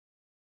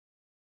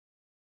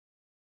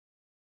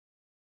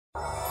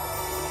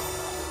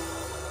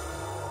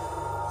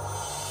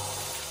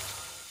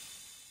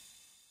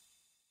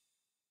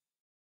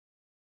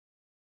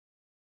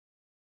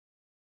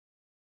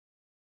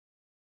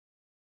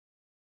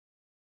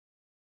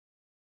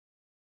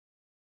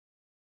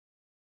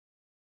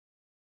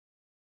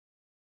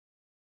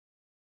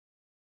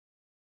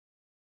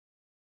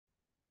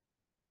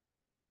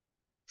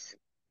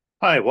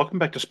Hi, welcome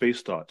back to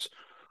Space Thoughts.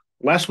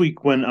 Last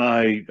week when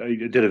I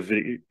did a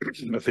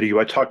video,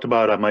 I talked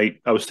about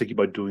I was thinking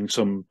about doing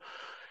some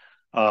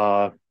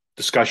uh,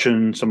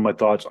 discussion, some of my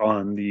thoughts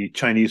on the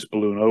Chinese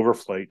balloon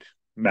overflight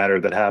matter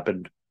that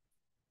happened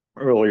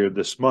earlier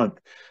this month.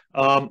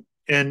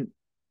 And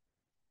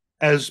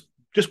as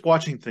just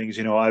watching things,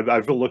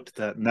 I've looked at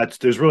that, and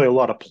there's really a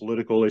lot of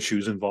political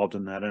issues involved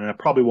in that, and I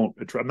probably won't.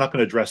 I'm not going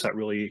to address that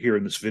really here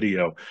in this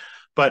video,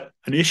 but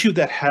an issue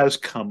that has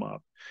come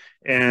up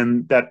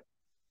and that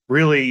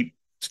really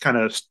kind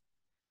of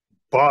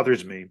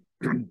bothers me,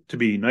 to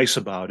be nice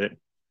about it,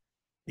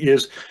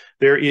 is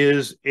there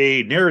is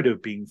a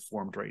narrative being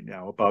formed right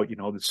now about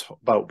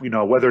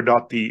whether or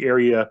not the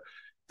area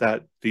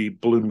that the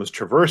balloon was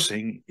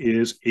traversing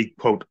is a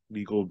quote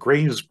legal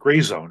gray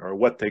zone, or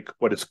what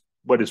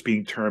is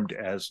being termed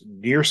as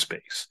near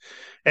space.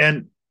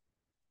 And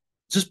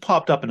this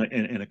popped up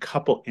in a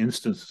couple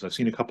instances. I've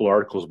seen a couple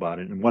articles about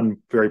it, and one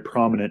very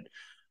prominent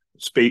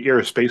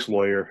aerospace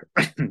lawyer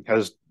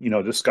has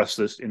discussed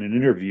this in an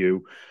interview,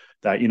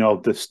 that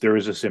there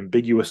is this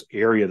ambiguous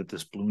area that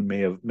this balloon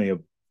may have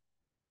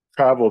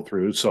traveled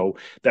through. So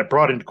that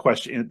brought into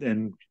question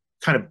and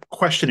kind of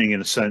questioning,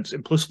 in a sense,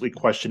 implicitly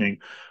questioning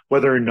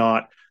whether or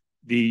not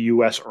the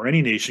U.S. or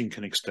any nation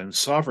can extend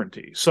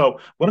sovereignty. So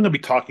what I'm going to be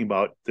talking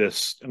about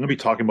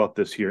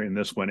this here in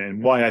this one,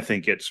 and why I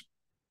think it's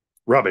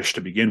rubbish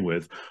to begin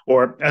with,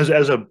 or as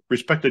a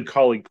respected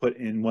colleague put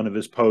in one of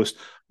his posts,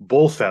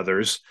 bull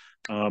feathers.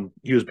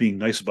 He was being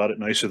nice about it,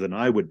 nicer than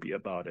I would be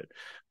about it.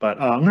 But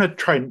we're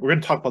going to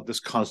talk about this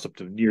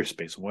concept of near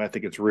space, and why I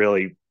think it's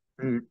really,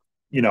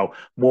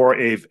 more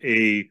of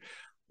a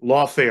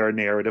lawfare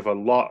narrative, a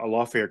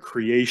lawfare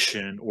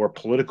creation or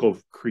political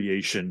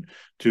creation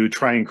to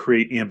try and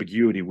create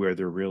ambiguity where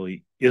there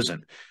really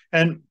isn't.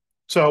 And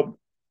so,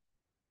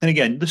 and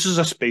again, this is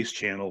a space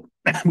channel.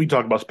 We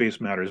talk about space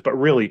matters, but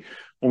really,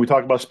 when we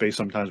talk about space,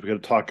 sometimes we got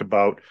to talk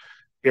about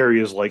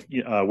areas like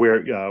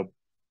where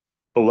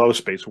below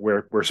space,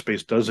 where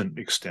space doesn't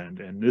extend.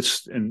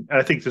 And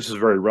I think this is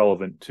very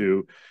relevant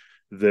to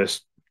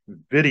this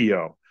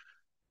video.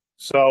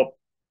 So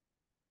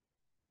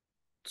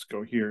let's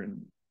go here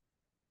and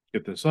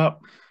get this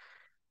up.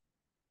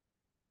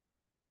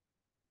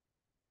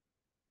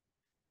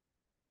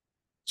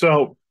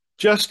 So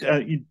just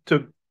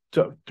to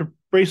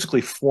basically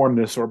form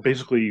this, or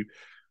basically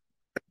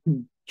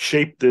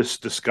shape this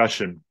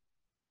discussion,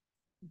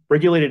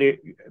 regulated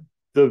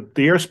the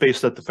airspace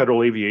that the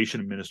Federal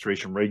Aviation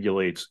Administration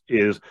regulates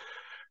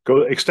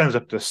extends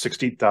up to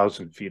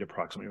 60,000 feet,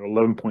 approximately, or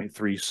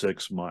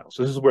 11.36 miles.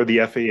 This is where the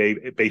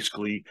FAA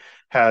basically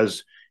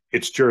has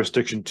its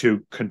jurisdiction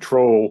to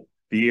control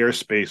the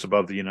airspace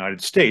above the United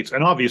States.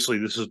 And obviously,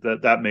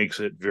 that makes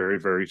it very,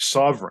 very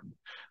sovereign.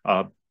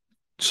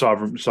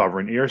 Sovereign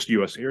U.S.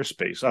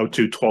 airspace out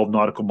to 12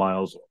 nautical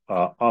miles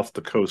off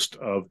the coast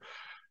of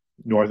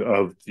north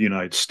of the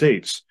United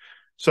States.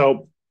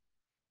 So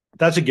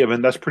that's a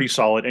given. That's pretty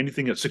solid.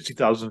 Anything at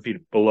 60,000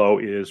 feet below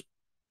is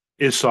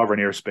sovereign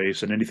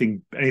airspace, and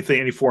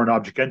any foreign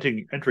object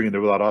entering in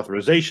there without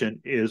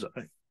authorization is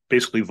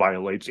basically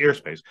violates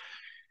airspace.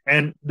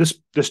 And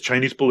this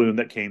Chinese balloon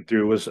that came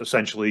through was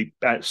essentially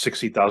at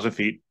 60,000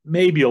 feet,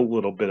 maybe a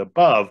little bit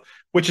above,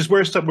 which is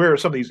where some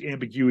of these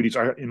ambiguities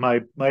are, in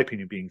my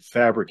opinion, being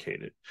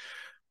fabricated.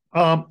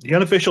 The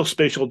unofficial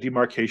spatial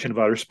demarcation of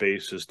outer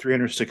space is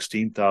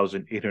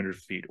 316,800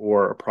 feet,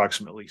 or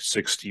approximately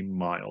 60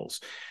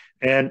 miles.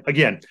 And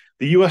again,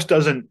 the U.S.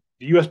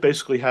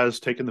 basically has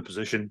taken the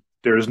position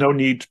there is no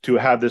need to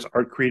have this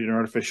create an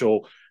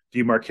artificial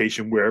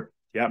demarcation where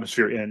the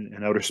atmosphere and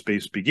outer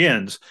space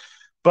begins.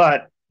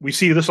 But we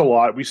see this a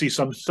lot. We see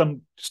some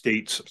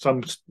states,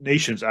 some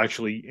nations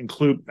actually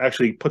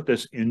put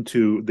this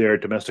into their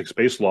domestic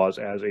space laws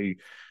as a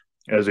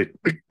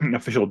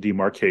official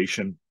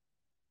demarcation.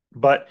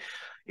 But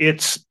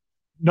it's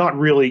not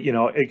really,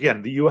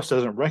 again, the U.S.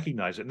 doesn't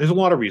recognize it. And there's a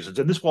lot of reasons.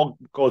 And this all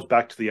goes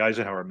back to the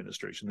Eisenhower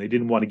administration. They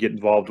didn't want to get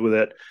involved with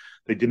it.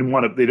 They didn't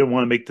want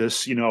to make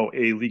this,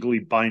 a legally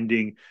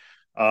binding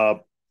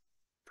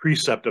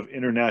precept of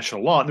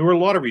international law. And there were a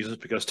lot of reasons,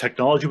 because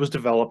technology was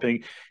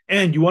developing,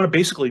 and you want to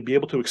basically be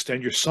able to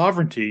extend your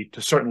sovereignty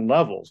to certain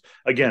levels.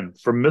 Again,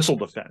 for missile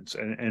defense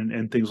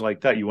and things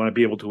like that, you want to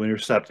be able to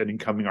intercept an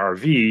incoming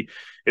RV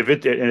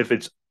if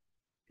it's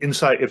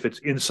inside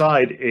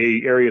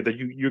a area that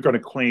you're going to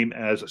claim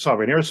as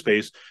sovereign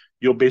airspace.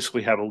 You'll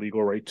basically have a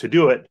legal right to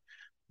do it,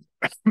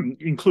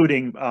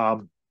 including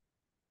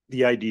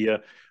the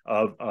idea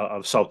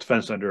of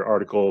self-defense under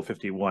Article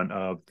 51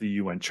 of the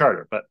UN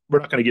Charter. But we're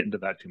not going to get into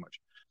that too much.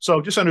 So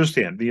just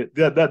understand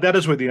that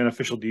is where the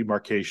unofficial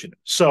demarcation is.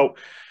 So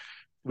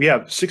we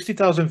have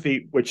 60,000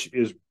 feet, which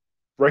is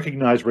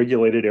recognized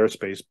regulated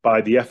airspace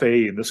by the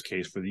FAA in this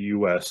case for the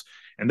U.S.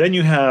 And then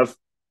you have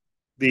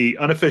the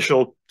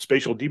unofficial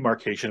spatial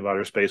demarcation of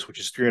outer space, which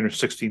is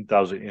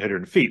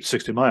 316,800 feet,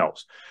 60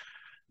 miles.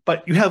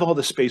 But you have all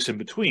the space in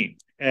between.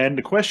 And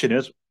the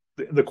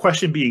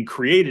question being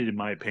created, in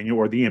my opinion,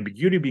 or the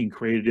ambiguity being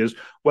created is,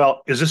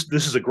 well, is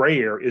this a gray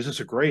area? Is this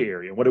a gray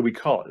area? What do we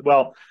call it?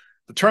 Well,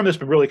 The term that's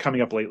been really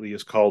coming up lately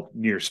is called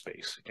near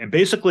space. And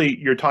basically,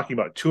 you're talking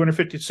about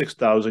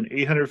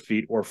 256,800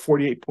 feet or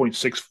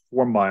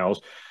 48.64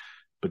 miles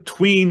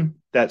between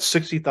that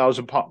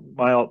 60,000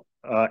 mile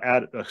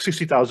at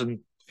 60,000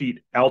 feet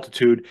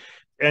altitude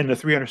and the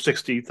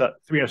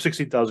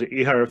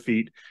 360,800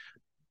 feet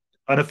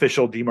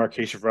unofficial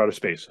demarcation for outer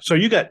space. So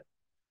you got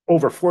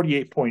over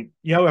 48 point,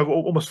 you know, have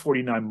almost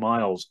 49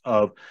 miles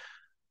of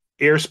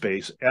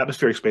airspace,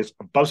 atmospheric space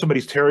above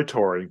somebody's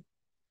territory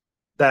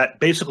that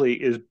basically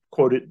is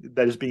quoted,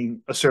 that is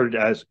being asserted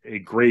as a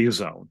gray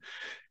zone.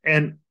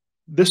 And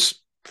this,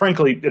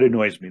 frankly, it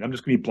annoys me. I'm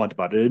just going to be blunt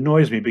about it. It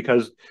annoys me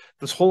because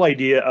this whole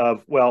idea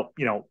of, well,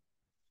 you know,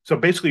 so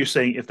basically you're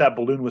saying if that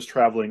balloon was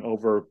traveling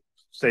over,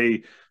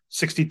 say,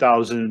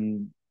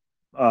 60,000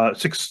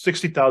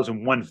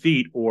 60,001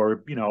 feet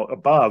or, you know,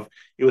 above,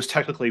 it was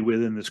technically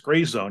within this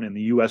gray zone, and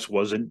the U.S.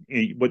 wasn't,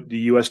 but the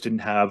U.S. didn't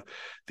have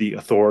the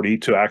authority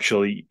to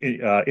actually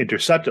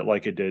intercept it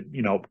like it did,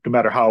 you know, no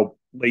matter how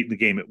late in the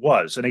game it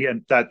was. And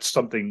again, that's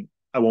something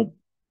I won't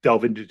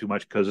delve into too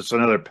much because it's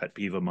another pet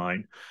peeve of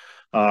mine.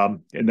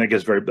 And I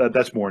guess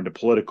that's more into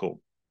political.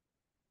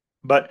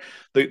 But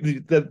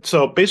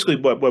so basically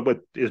what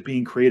is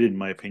being created, in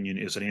my opinion,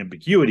 is an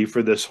ambiguity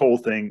for this whole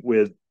thing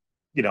with,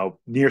 you know,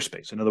 near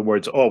space. In other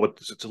words, oh,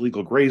 it's a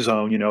legal gray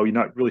zone. You know, you're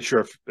not really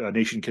sure if a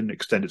nation can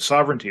extend its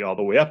sovereignty all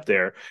the way up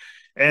there.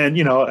 And,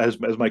 you know, as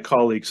my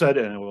colleague said,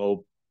 and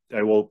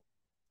I won't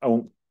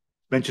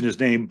mention his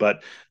name,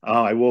 but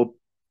I will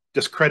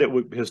discredit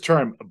with his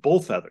term,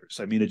 bull feathers.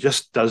 I mean, it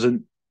just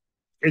doesn't.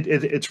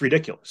 It's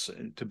ridiculous,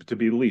 to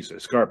be the least.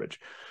 It's garbage.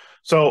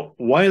 So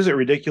why is it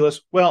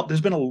ridiculous? Well, there's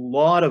been a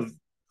lot of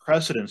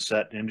precedent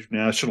set in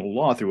international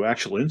law through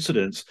actual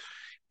incidents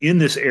in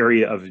this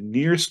area of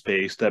near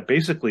space that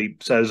basically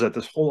says that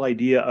this whole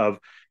idea of,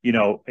 you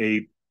know,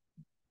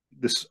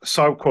 this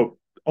quote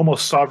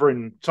almost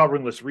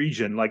sovereignless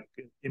region, like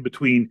in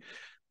between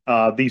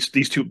these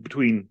two,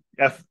 between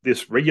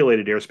this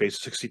regulated airspace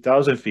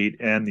 60,000 feet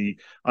and the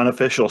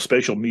unofficial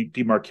spatial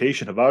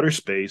demarcation of outer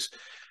space,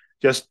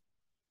 just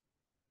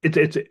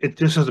it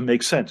just doesn't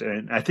make sense.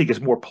 And I think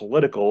it's more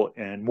political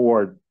and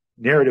more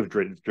narrative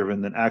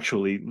driven than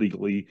actually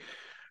legally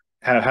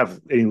have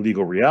any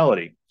legal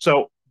reality.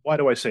 So why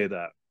do I say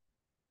that?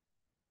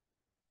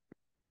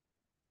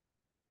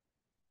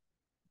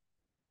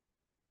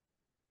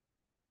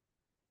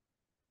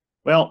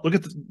 Well, we're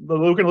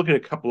going to look at a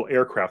couple of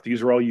aircraft.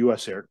 These are all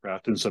U.S.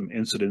 aircraft and some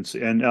incidents,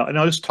 and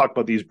I'll just talk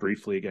about these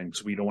briefly again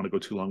because we don't want to go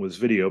too long with this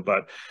video.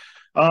 But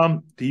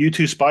the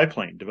U-2 spy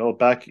plane developed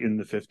back in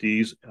the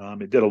 50s.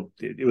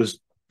 It was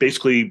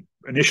basically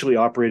initially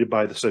operated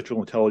by the Central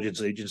Intelligence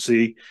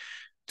Agency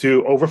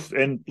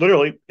and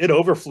literally it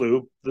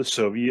overflew the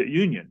Soviet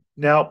Union.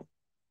 Now,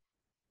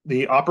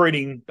 the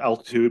operating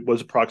altitude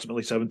was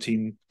approximately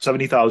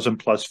 70,000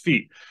 plus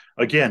feet.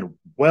 Again,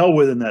 well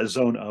within that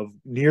zone of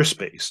near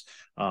space,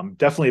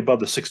 definitely above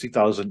the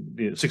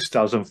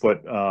 60,000 foot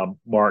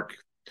mark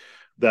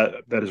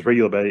that is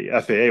regulated by the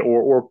FAA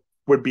or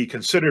would be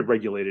considered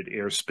regulated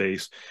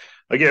airspace.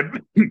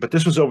 Again, but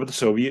this was over the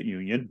Soviet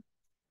Union,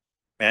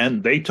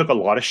 and they took a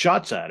lot of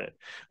shots at it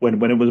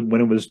when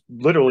it was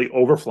literally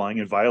overflying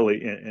and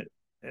violating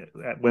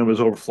when it was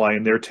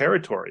overflying their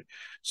territory.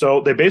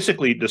 So they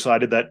basically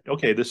decided that,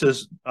 okay, this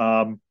is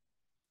got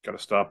to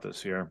stop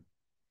this here.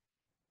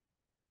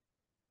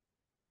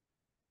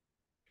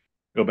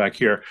 Go back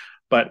here.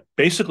 But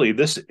basically,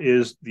 this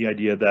is the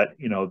idea that,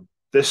 you know,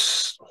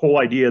 this whole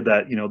idea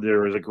that, you know,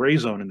 there is a gray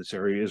zone in this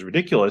area is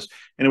ridiculous.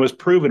 And it was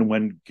proven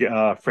when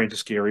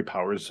Francis Gary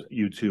Powers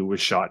U-2 was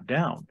shot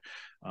down.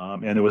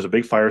 And there was a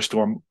big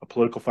firestorm, a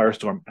political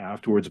firestorm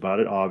afterwards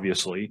about it,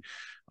 obviously.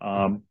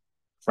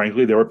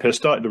 Frankly, they were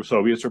pissed off. The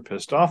Soviets were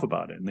pissed off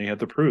about it, and they had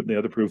the proof. They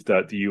had the proof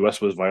that the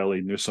U.S. was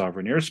violating their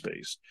sovereign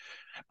airspace.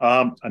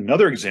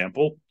 Another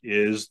example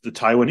is the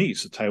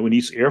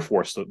Taiwanese Air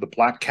Force. The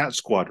Black Cat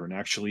Squadron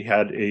actually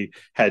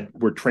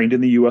were trained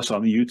in the U.S.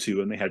 on the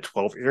U-2, and they had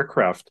 12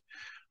 aircraft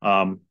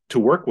to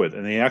work with,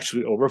 and they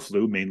actually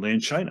overflew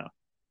mainland China.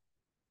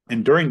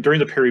 And during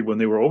the period when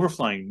they were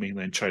overflying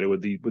mainland China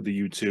with the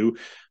U-2,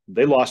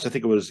 they lost, I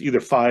think it was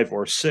either 5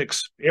 or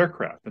 6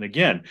 aircraft. And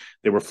again,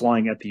 they were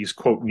flying at these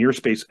quote near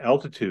space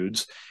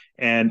altitudes,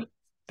 and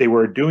they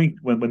were doing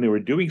when they were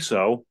doing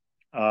so,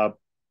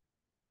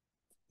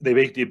 they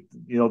basically,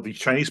 you know, the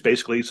Chinese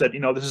basically said, you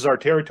know, this is our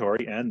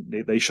territory, and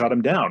they shot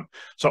them down.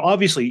 So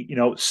obviously, you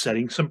know,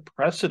 setting some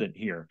precedent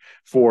here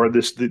for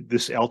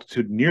this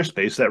altitude near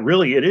space that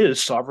really it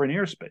is sovereign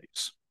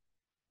airspace.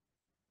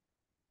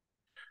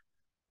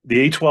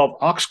 The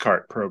A-12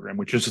 Oxcart program,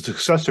 which is a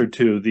successor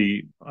to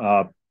the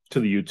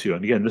U-2.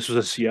 And again, this was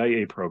a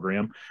CIA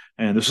program,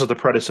 and this is the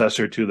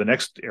predecessor to the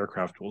next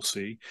aircraft we'll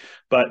see.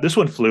 But this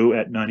one flew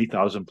at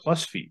 90,000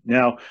 plus feet.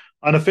 Now,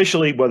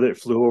 unofficially, whether it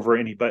flew over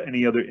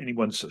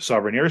anyone's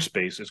sovereign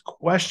airspace is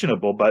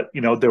questionable. But you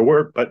know,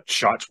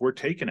 shots were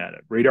taken at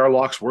it. Radar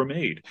locks were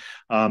made.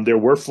 There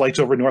were flights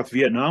over North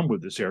Vietnam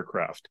with this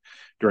aircraft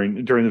during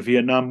the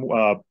Vietnam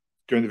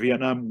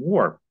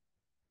War.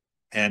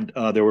 And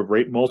there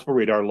were multiple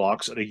radar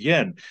locks. And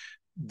again,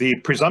 the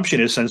presumption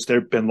is, since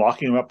they've been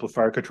locking them up with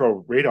fire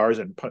control radars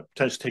and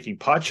potentially taking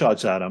pot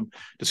shots at them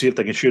to see if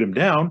they can shoot them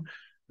down,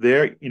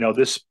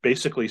 this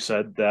basically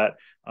said that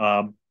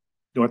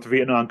North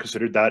Vietnam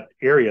considered that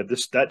area,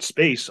 that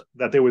space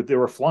that they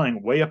were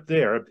flying way up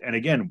there, and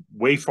again,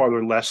 way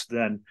farther less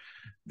than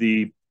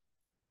the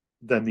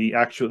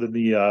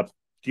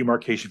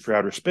demarcation for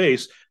outer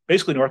space.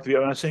 Basically, North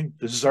Vietnam is saying,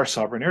 this is our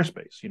sovereign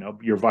airspace.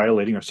 You're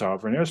violating our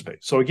sovereign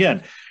airspace. So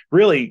again,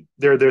 really,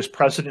 there's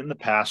precedent in the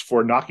past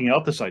for knocking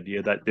out this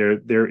idea that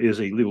there is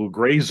a legal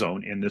gray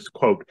zone in this,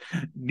 quote,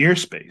 near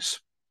space.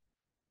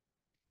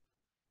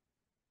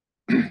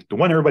 The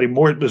one everybody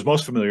is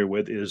most familiar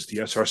with is the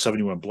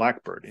SR-71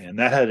 Blackbird, and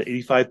that had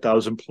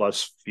 85,000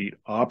 plus feet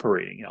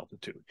operating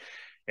altitude.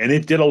 And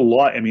it did a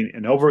lot. I mean,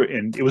 and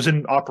it was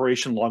in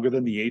operation longer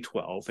than the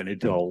A-12, and it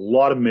did a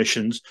lot of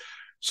missions.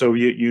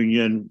 Soviet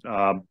Union,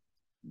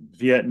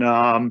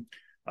 Vietnam.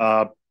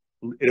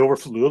 It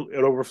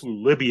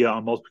overflew Libya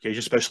on multiple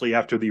occasions, especially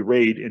after the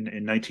raid in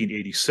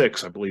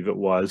 1986, I believe it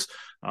was.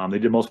 They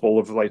did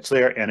multiple overflights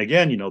there, and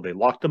again, they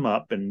locked them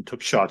up and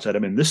took shots at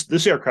them. And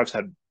this aircraft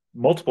had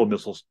multiple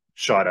missiles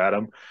shot at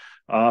them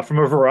from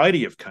a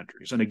variety of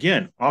countries. And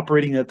again,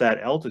 operating at that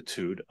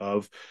altitude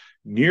of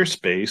near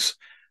space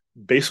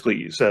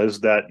basically says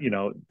that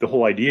the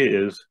whole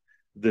idea is,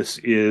 this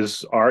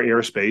is our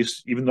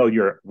airspace, even though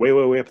you're way,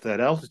 way, way up at that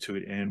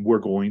altitude, and we're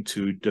going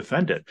to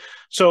defend it.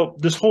 So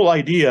this whole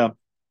idea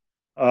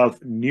of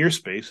near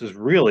space is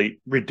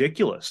really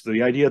ridiculous.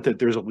 The idea that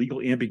there's a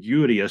legal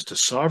ambiguity as to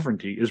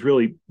sovereignty is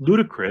really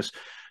ludicrous,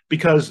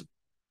 because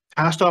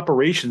past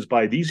operations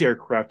by these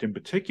aircraft in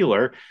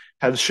particular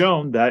have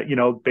shown that,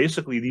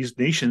 basically these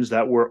nations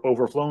that were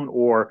overflown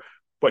or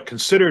what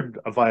considered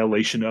a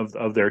violation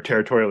of their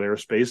territorial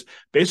airspace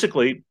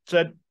basically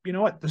said, you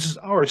know what, this is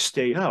ours,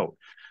 stay out.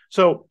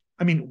 So,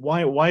 I mean,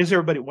 why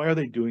are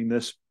they doing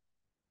this?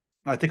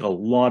 I think a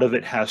lot of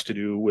it has to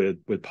do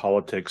with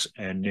politics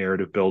and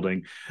narrative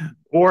building,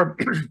 or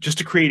just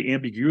to create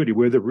ambiguity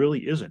where there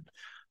really isn't,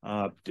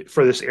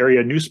 for this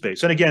area new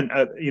space. And again,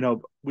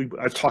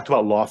 I've talked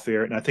about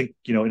lawfare, and I think,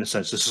 in a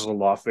sense, this is a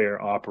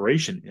lawfare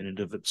operation in and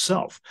of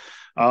itself.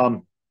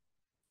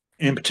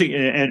 In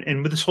particular,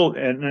 and with this whole,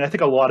 and I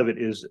think a lot of it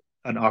is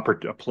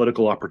a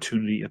political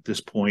opportunity at this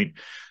point,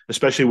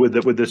 especially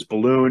with this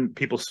balloon.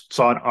 People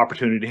saw an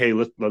opportunity. Hey,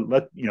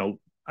 let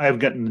I haven't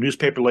gotten the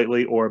newspaper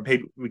lately, or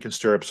maybe we can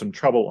stir up some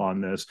trouble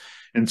on this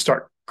and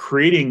start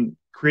creating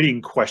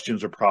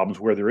questions or problems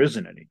where there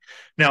isn't any.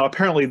 Now,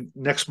 apparently,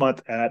 next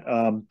month at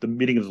the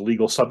meeting of the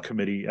legal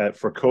subcommittee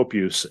for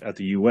COPUS at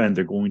the UN,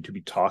 they're going to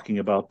be talking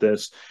about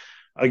this.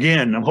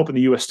 Again, I'm hoping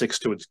the U.S. sticks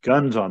to its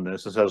guns on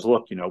this and says,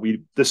 look,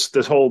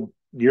 this whole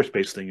near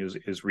space thing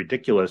is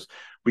ridiculous.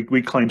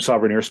 We claim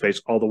sovereign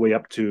airspace all the way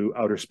up to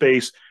outer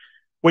space,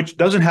 which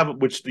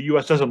the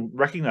U.S. doesn't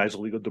recognize a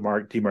legal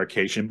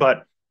demarcation,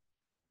 but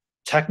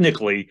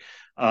technically,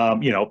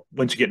 once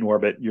you get in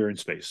orbit, you're in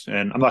space.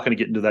 And I'm not going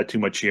to get into that too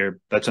much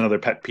here. That's another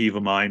pet peeve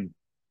of mine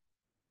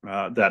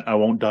that I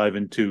won't dive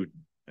into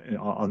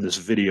on this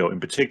video in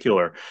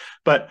particular.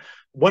 But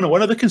one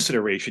other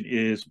consideration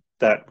is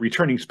that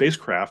returning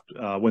spacecraft,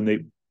 when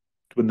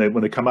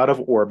they come out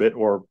of orbit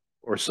or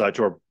such,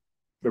 or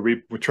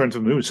return to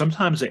the moon,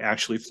 sometimes they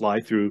actually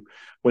fly through.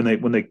 When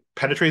they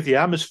penetrate the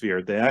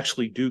atmosphere, they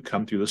actually do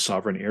come through the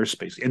sovereign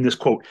airspace in this,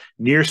 quote,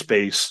 near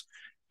space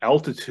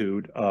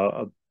altitude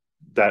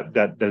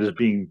that is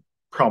being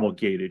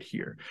promulgated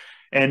here.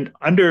 And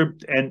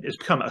it's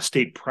become a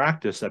state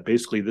practice that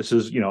basically this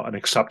is, an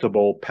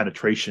acceptable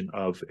penetration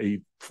of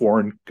a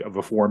foreign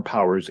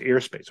power's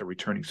airspace, a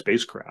returning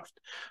spacecraft.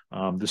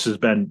 This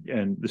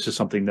is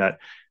something that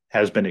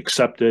has been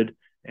accepted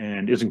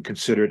and isn't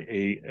considered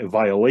a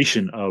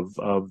violation of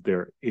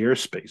their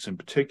airspace in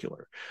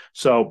particular.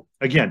 So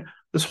again,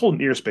 this whole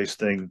near space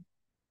thing,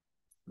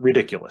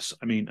 ridiculous.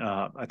 I mean,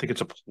 I think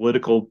it's a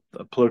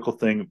political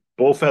thing.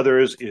 Bull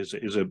feathers is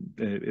a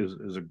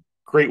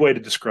great way to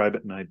describe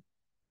it,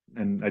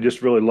 and I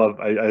just really love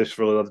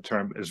the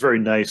term. It's very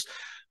nice.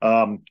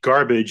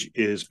 Garbage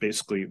is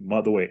basically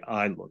the way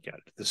I look at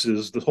it.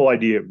 The whole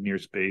idea of near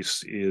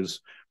space is,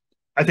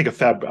 I think,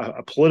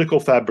 a political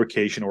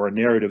fabrication or a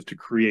narrative to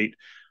create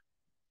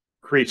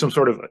some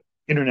sort of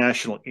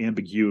international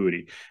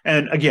ambiguity.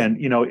 And again,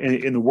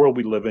 in the world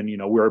we live in,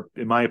 we're,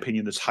 in my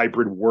opinion, this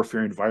hybrid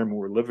warfare environment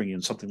we're living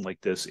in, something like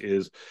this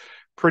is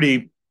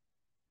pretty,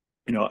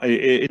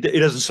 it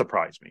doesn't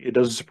surprise me. It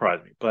doesn't surprise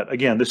me. But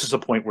again, this is a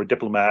point where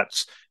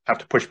diplomats have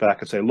to push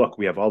back and say, look,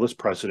 we have all this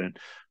precedent,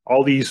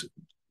 all these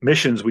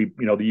missions the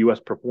U.S.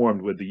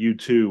 performed with the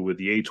U-2, with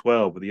the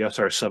A-12, with the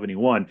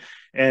SR-71,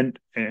 and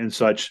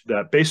such,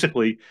 that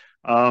basically,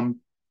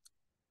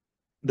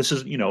 this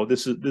is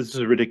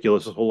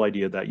ridiculous. The whole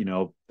idea that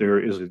there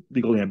is a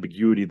legal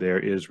ambiguity there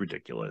is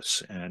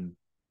ridiculous, and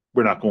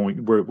we're not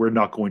going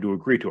to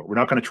agree to it. We're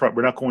not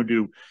going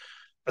to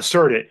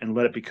assert it and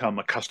let it become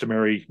a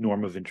customary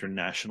norm of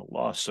international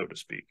law, so to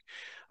speak.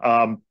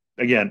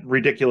 again,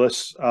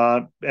 ridiculous.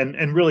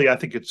 And really, I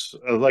think it's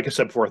like I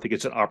said before. I think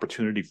it's an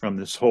opportunity from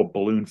this whole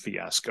balloon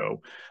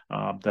fiasco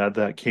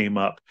that came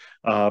up.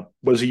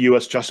 Was the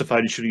U.S. justified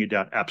in shooting it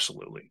down?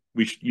 Absolutely.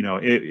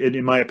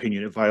 In my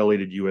opinion, it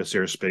violated U.S.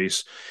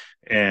 airspace,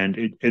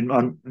 and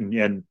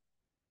and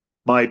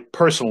my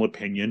personal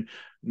opinion,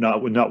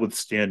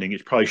 notwithstanding,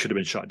 it probably should have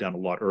been shot down a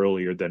lot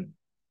earlier than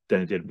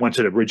it did once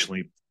it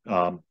originally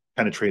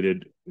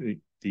penetrated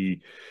the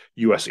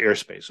U.S.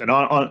 airspace.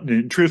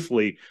 And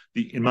truthfully,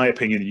 in my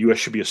opinion, the U.S.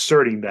 should be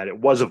asserting that it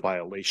was a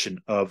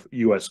violation of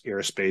U.S.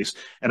 airspace.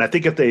 And I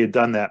think if they had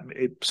done that,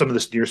 some of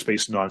this near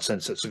space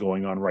nonsense that's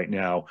going on right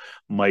now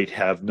might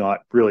have not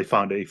really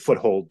found a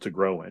foothold to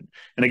grow in.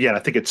 And again, I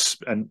think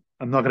and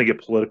I'm not going to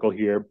get political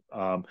here,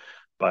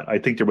 but I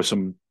think there was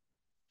some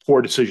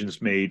poor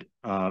decisions made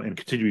and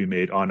continue to be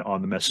made on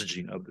the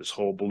messaging of this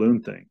whole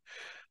balloon thing.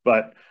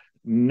 But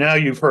now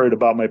you've heard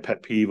about my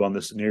pet peeve on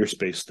this near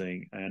space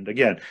thing, and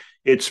again,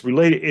 it's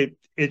related.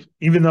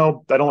 Even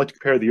though I don't like to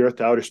compare the Earth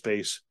to outer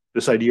space,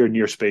 this idea of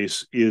near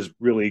space is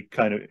really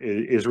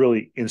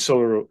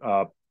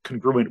insular,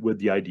 congruent with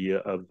the idea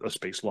of a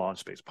space law and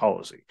space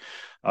policy.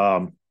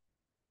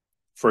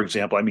 For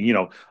example, I mean,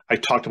 I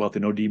talked about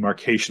the no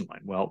demarcation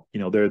line. Well,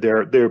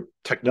 their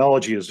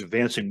technology is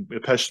advancing,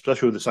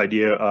 especially with this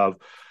idea of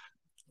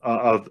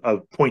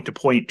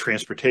point-to-point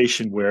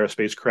transportation, where a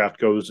spacecraft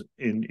goes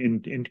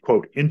in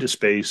quote into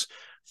space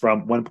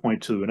from one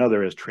point to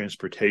another as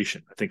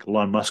transportation. I think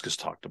Elon Musk has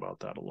talked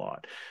about that a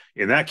lot.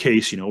 In that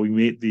case, we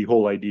made the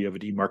whole idea of a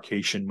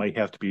demarcation might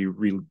have to be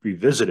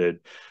revisited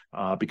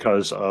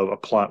because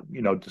of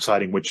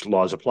deciding which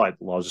laws apply, the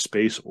laws of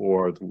space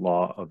or the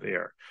law of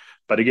air.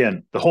 But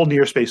again, the whole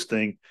near space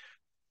thing,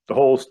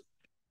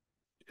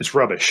 it's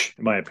rubbish,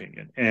 in my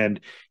opinion. And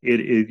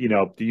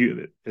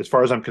as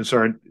far as I'm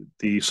concerned,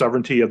 the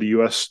sovereignty of the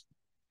U.S.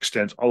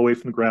 extends all the way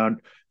from the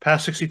ground,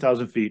 past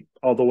 60,000 feet,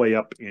 all the way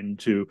up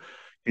into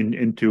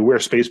where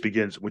space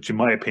begins, which, in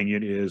my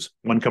opinion, is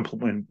when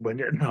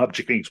an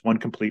object makes one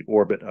complete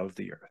orbit of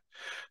the Earth.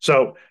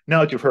 So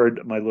now that you've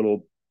heard my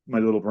little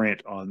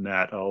rant on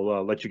that,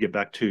 I'll let you get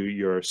back to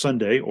your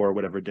Sunday or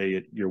whatever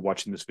day you're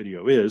watching this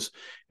video is,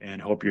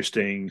 and hope you're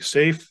staying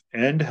safe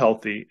and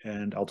healthy.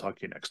 And I'll talk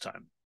to you next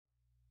time.